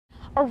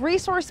a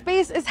resource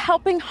base is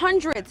helping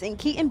hundreds in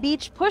Keaton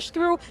Beach push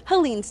through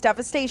Helene's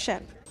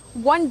devastation.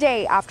 One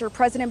day after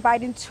President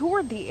Biden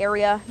toured the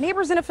area,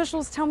 neighbors and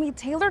officials tell me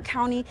Taylor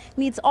County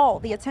needs all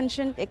the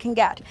attention it can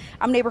get.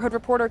 I'm neighborhood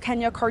reporter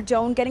Kenya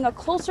Cardone getting a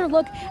closer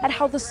look at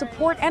how the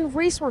support and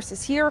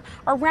resources here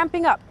are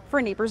ramping up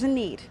for neighbors in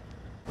need.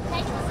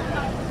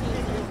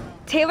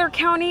 Taylor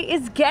County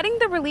is getting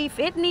the relief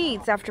it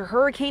needs after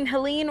Hurricane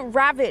Helene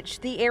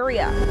ravaged the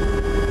area.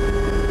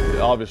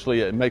 Obviously,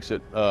 it makes it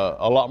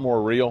a lot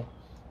more real,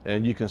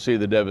 and you can see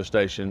the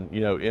devastation,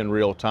 in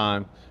real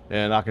time.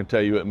 And I can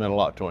tell you it meant a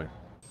lot to him.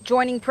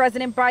 Joining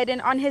President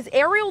Biden on his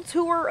aerial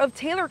tour of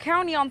Taylor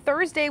County on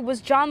Thursday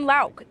was John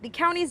Lauk, the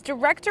county's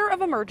director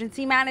of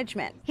emergency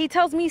management. He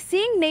tells me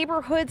seeing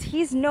neighborhoods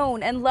he's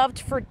known and loved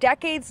for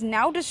decades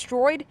now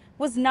destroyed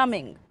was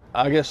numbing.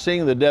 I guess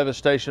seeing the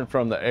devastation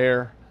from the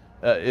air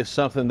is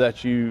something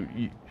that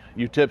you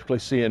typically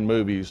see in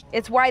movies.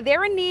 It's why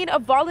they're in need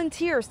of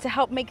volunteers to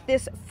help make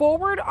this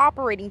forward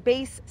operating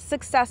base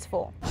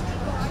successful.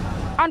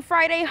 On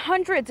Friday,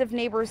 hundreds of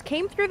neighbors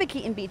came through the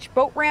Keaton Beach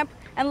Boat Ramp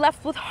and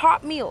left with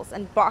hot meals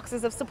and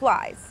boxes of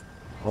supplies.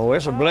 Oh,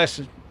 it's a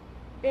blessing.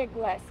 Big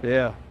blessing.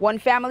 Yeah. One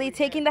family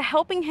taking the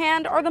helping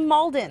hand are the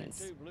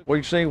Maldens.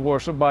 We seen where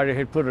somebody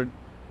had put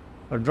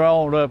a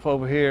drone up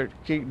over here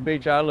at Keaton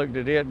Beach. I looked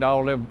at it and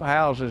all them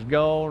houses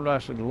gone. I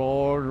said,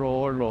 Lord,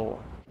 Lord, Lord.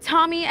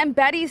 Tommy and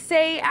Betty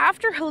say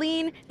after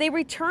Helene, they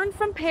returned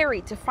from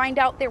Perry to find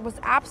out there was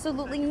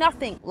absolutely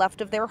nothing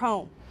left of their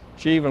home.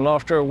 She even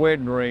lost her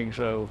wedding ring,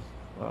 so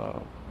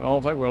I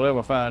don't think we'll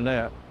ever find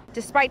that.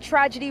 Despite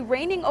tragedy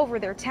reigning over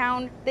their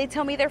town, they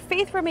tell me their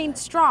faith remains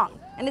strong,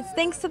 and it's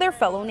thanks to their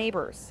fellow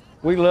neighbors.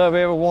 We love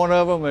every one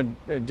of them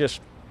and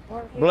just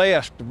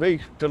blessed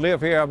to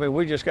live here. I mean,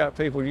 we just got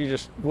people you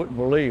just wouldn't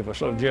believe are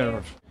so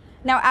generous.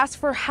 Now, as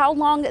for how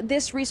long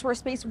this resource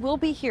space will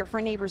be here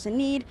for neighbors in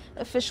need,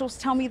 officials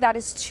tell me that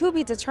is to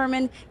be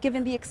determined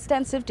given the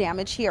extensive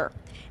damage here.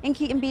 In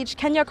Keaton Beach,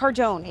 Kenya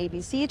Cardone,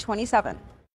 ABC 27.